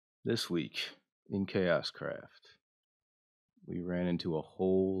This week in ChaosCraft, we ran into a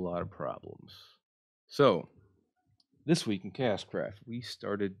whole lot of problems. So, this week in ChaosCraft, we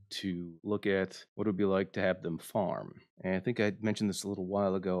started to look at what it would be like to have them farm. And I think I mentioned this a little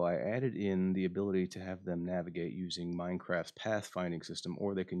while ago. I added in the ability to have them navigate using Minecraft's pathfinding system,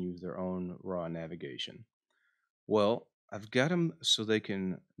 or they can use their own raw navigation. Well, I've got them so they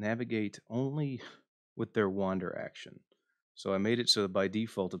can navigate only with their wander action. So I made it so that by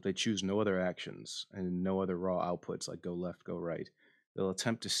default, if they choose no other actions and no other raw outputs like go left, go right, they'll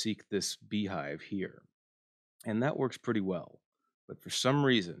attempt to seek this beehive here. And that works pretty well. But for some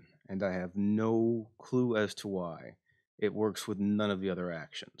reason, and I have no clue as to why, it works with none of the other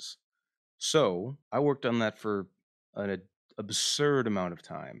actions. So I worked on that for an absurd amount of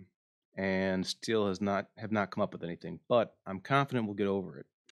time and still have not come up with anything. But I'm confident we'll get over it.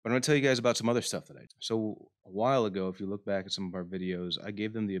 But I'm going to tell you guys about some other stuff that I did. So a while ago, if you look back at some of our videos, I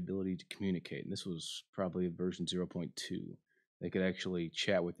gave them the ability to communicate. And this was probably version 0.2. They could actually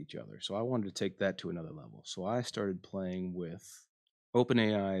chat with each other. So I wanted to take that to another level. So I started playing with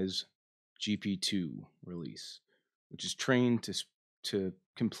OpenAI's GPT-2 release, which is trained to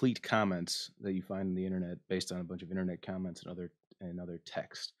complete comments that you find on the internet based on a bunch of internet comments and other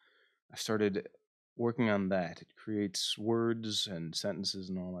text. I started working on that. It creates words and sentences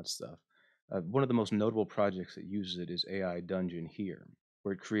and all that stuff. One of the most notable projects that uses it is AI Dungeon here,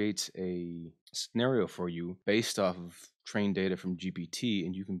 where it creates a scenario for you based off of trained data from GPT,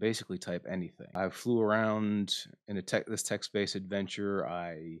 and you can basically type anything. I flew around in this text-based adventure.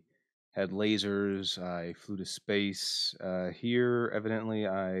 I had lasers. I flew to space. Here, evidently,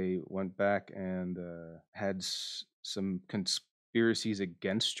 I went back and had some conspiracies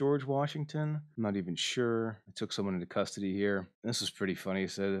against George Washington. I'm not even sure. I took someone into custody here. This was pretty funny. He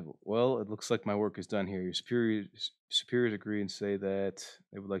said, "Well, it looks like my work is done here. Your superiors agree and say that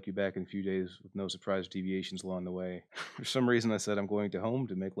they would like you back in a few days with no surprise deviations along the way." For some reason, I said I'm going to home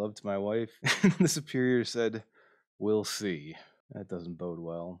to make love to my wife. The superior said, "We'll see." That doesn't bode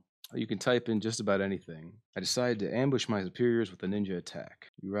well. You can type in just about anything. I decided to ambush my superiors with a ninja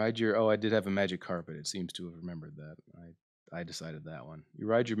attack. You ride your... Oh, I did have a magic carpet. It seems to have remembered that. I decided that one. You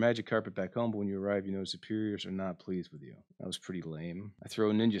ride your magic carpet back home, but when you arrive, you know superiors are not pleased with you. That was pretty lame. I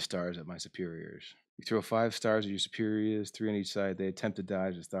throw ninja stars at my superiors. You throw 5 stars at your superiors, 3 on each side. They attempt to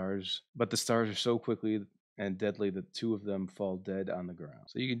dodge the stars, but the stars are so quickly and deadly that 2 of them fall dead on the ground.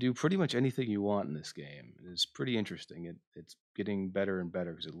 So you can do pretty much anything you want in this game. It's pretty interesting. It's getting better and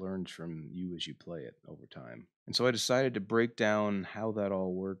better because it learns from you as you play it over time. And so I decided to break down how that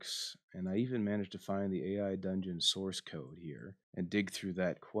all works, and I even managed to find the AI Dungeon source code here and dig through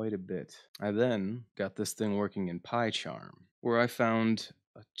that quite a bit. I then got this thing working in PyCharm, where I found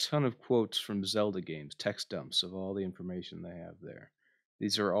a ton of quotes from Zelda games, text dumps of all the information they have there.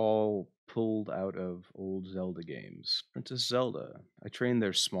 These are all pulled out of old Zelda games. Princess Zelda. I trained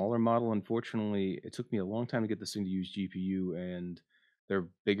their smaller model. Unfortunately, it took me a long time to get this thing to use GPU, and their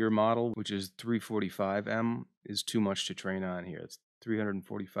bigger model, which is 345M, is too much to train on here. It's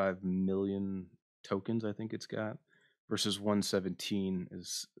 345 million tokens, I think it's got, versus 117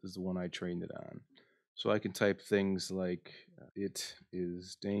 is the one I trained it on. So I can type things like, it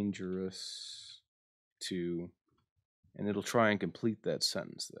is dangerous to... and it'll try and complete that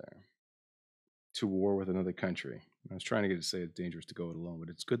sentence there. To war with another country. I was trying to get it to say it's dangerous to go it alone, but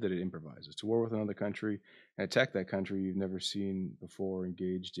it's good that it improvises. To war with another country and attack that country you've never seen before,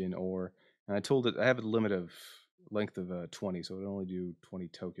 engaged in, or... And I told it I have a limit of length of 20, so it'll only do 20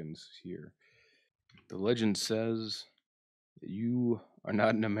 tokens here. The legend says that you are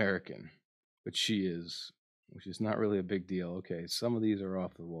not an American, but she is, which is not really a big deal. Okay, some of these are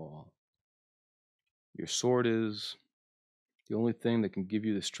off the wall. Your sword is the only thing that can give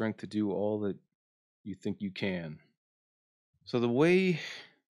you the strength to do all that you think you can. So the way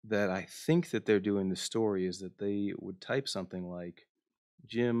that I think that they're doing the story is that they would type something like,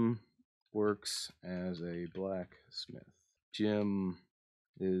 Jim works as a blacksmith. Jim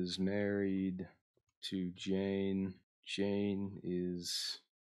is married to Jane. Jane is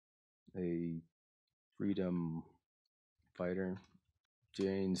a freedom fighter.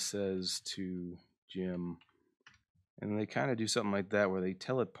 Jane says to Jim... And they kind of do something like that where they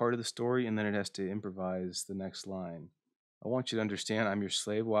tell it part of the story and then it has to improvise the next line. I want you to understand I'm your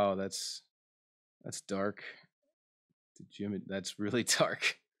slave. Wow, that's dark. To Jim, that's really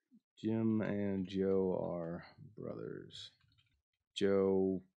dark. Jim and Joe are brothers.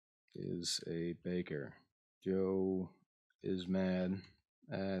 Joe is a baker. Joe is mad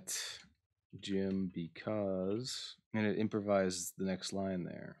at Jim because... And it improvises the next line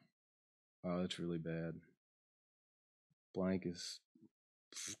there. Wow, that's really bad. Blank is...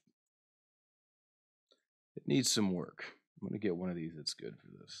 It needs some work. I'm going to get one of these that's good for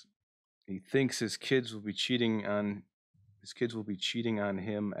this. He thinks his kids will be cheating on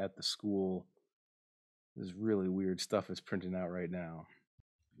him at the school. This really weird stuff is printing out right now.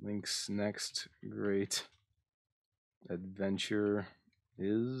 Link's next great adventure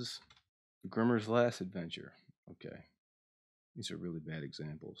is Grimmer's last adventure. Okay. These are really bad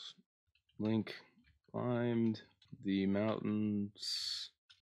examples. Link climbed the mountains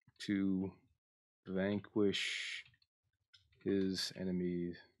to vanquish his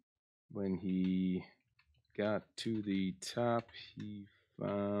enemies. When he got to the top, he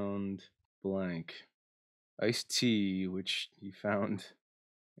found blank. Iced tea, which he found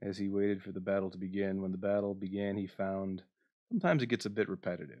as he waited for the battle to begin. When the battle began, he found sometimes it gets a bit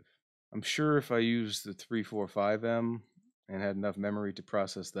repetitive. I'm sure if I used the 345M and had enough memory to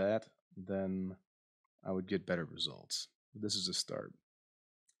process that, then I would get better results. This is a start.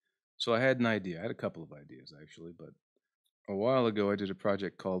 So I had an idea. I had a couple of ideas, actually, but a while ago I did a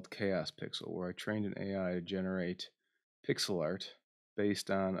project called Chaos Pixel, where I trained an AI to generate pixel art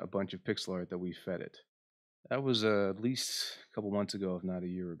based on a bunch of pixel art that we fed it. That was at least a couple months ago, if not a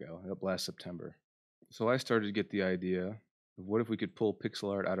year ago, last September. So I started to get the idea of what if we could pull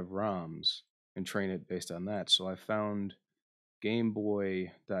pixel art out of ROMs and train it based on that. So I found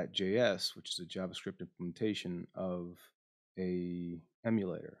gameboy.js, which is a JavaScript implementation of a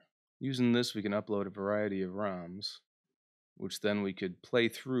emulator. Using this, we can upload a variety of ROMs, which then we could play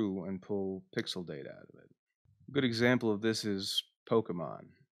through and pull pixel data out of it. A good example of this is Pokemon.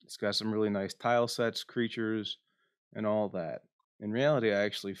 It's got some really nice tile sets, creatures, and all that. In reality, I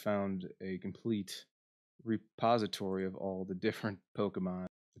actually found a complete repository of all the different Pokemon.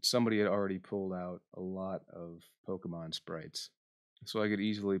 But somebody had already pulled out a lot of Pokemon sprites. So I could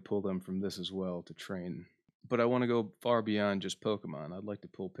easily pull them from this as well to train. But I want to go far beyond just Pokemon. I'd like to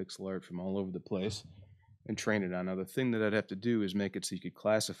pull pixel art from all over the place and train it on. Now, the thing that I'd have to do is make it so you could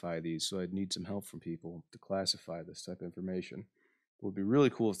classify these, so I'd need some help from people to classify this type of information. What would be really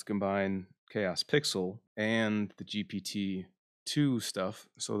cool is to combine Chaos Pixel and the GPT-2 stuff,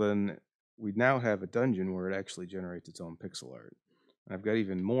 so then we now have a dungeon where it actually generates its own pixel art. And I've got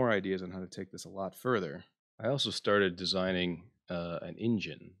even more ideas on how to take this a lot further. I also started designing an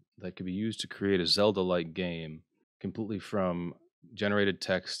engine that could be used to create a Zelda-like game completely from generated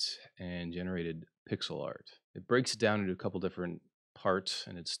text and generated pixel art. It breaks it down into a couple different parts,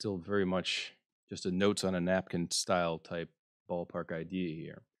 and it's still very much just a notes on a napkin style type ballpark idea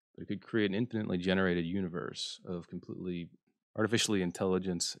here. But it could create an infinitely generated universe of completely artificially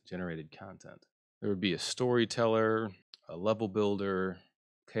intelligence generated content. There would be a storyteller, a level builder,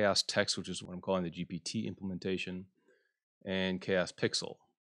 chaos text, which is what I'm calling the GPT implementation, and chaos pixel,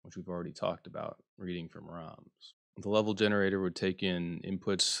 which we've already talked about, reading from ROMs. The level generator would take in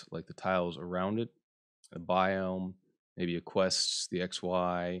inputs like the tiles around it, a biome, maybe a quest, the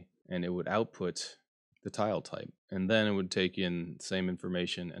XY, and it would output the tile type. And then it would take in the same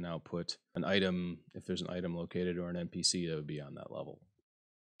information and output an item, if there's an item located, or an NPC that would be on that level.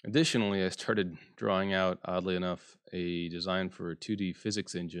 Additionally, I started drawing out, oddly enough, a design for a 2D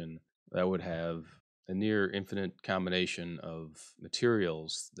physics engine that would have a near infinite combination of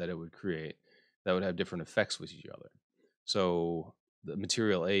materials that it would create that would have different effects with each other. So the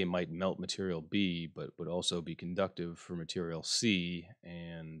material A might melt material B, but would also be conductive for material C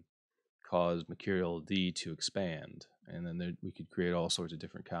and cause material D to expand. And then we could create all sorts of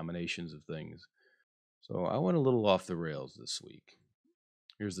different combinations of things. So I went a little off the rails this week.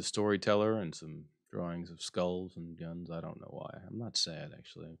 Here's the storyteller and some drawings of skulls and guns. I don't know why. I'm not sad,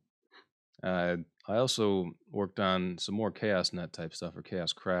 actually. I also worked on some more ChaosNet type stuff, or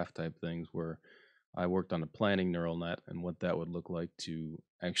ChaosCraft type things, where I worked on a planning neural net and what that would look like to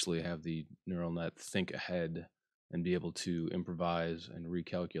actually have the neural net think ahead and be able to improvise and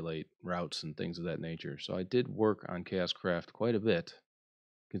recalculate routes and things of that nature. So I did work on ChaosCraft quite a bit,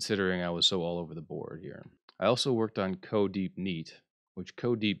 considering I was so all over the board here. I also worked on CodeDeepNeat, which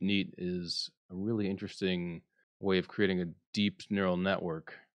CodeDeepNeat is a really interesting way of creating a deep neural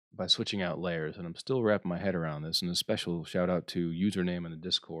network by switching out layers, and I'm still wrapping my head around this. And a special shout out to Username in the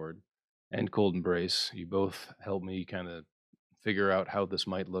Discord and Cold Embrace. You both helped me kind of figure out how this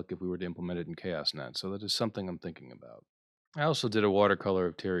might look if we were to implement it in ChaosNet. So that is something I'm thinking about. I also did a watercolor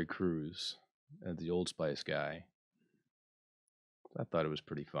of Terry Crews, the Old Spice guy. I thought it was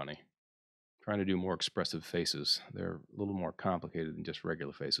pretty funny. Trying to do more expressive faces. They're a little more complicated than just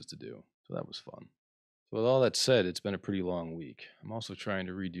regular faces to do. So that was fun. So with all that said, it's been a pretty long week. I'm also trying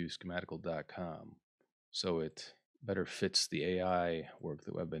to redo schematical.com so it better fits the AI work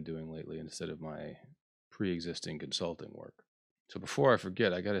that I've been doing lately instead of my pre-existing consulting work. So before I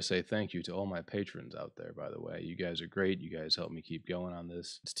forget, I got to say thank you to all my patrons out there, by the way. You guys are great. You guys help me keep going on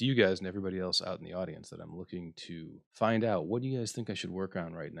this. It's to you guys and everybody else out in the audience that I'm looking to find out, what do you guys think I should work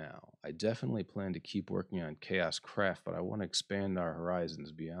on right now? I definitely plan to keep working on ChaosCraft, but I want to expand our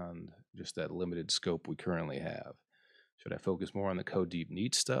horizons beyond just that limited scope we currently have. Should I focus more on the code deep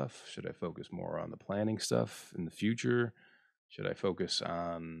neat stuff? Should I focus more on the planning stuff in the future? Should I focus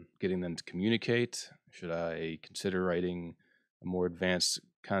on getting them to communicate? Should I consider writing a more advanced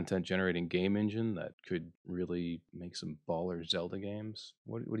content generating game engine that could really make some baller Zelda games?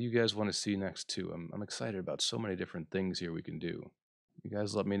 What do you guys want to see next too? I'm excited about so many different things here we can do. You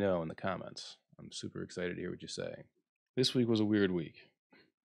guys let me know in the comments. I'm super excited to hear what you say. This week was a weird week.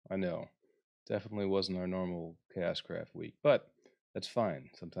 I know. Definitely wasn't our normal ChaosCraft week, but that's fine.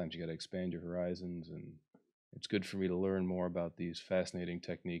 Sometimes you got to expand your horizons, and it's good for me to learn more about these fascinating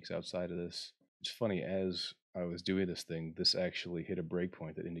techniques outside of this. It's funny, as I was doing this thing, this actually hit a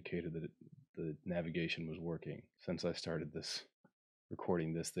breakpoint that indicated that the navigation was working since I started this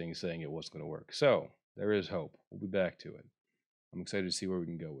recording this thing saying it wasn't going to work. So there is hope. We'll be back to it. I'm excited to see where we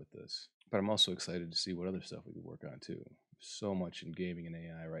can go with this. But I'm also excited to see what other stuff we could work on too. So much in gaming and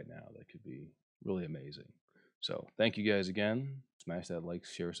AI right now that could be really amazing. So thank you guys again. Smash that like,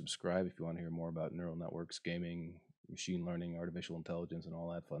 share, subscribe if you want to hear more about neural networks, gaming, machine learning, artificial intelligence, and all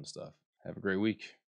that fun stuff. Have a great week.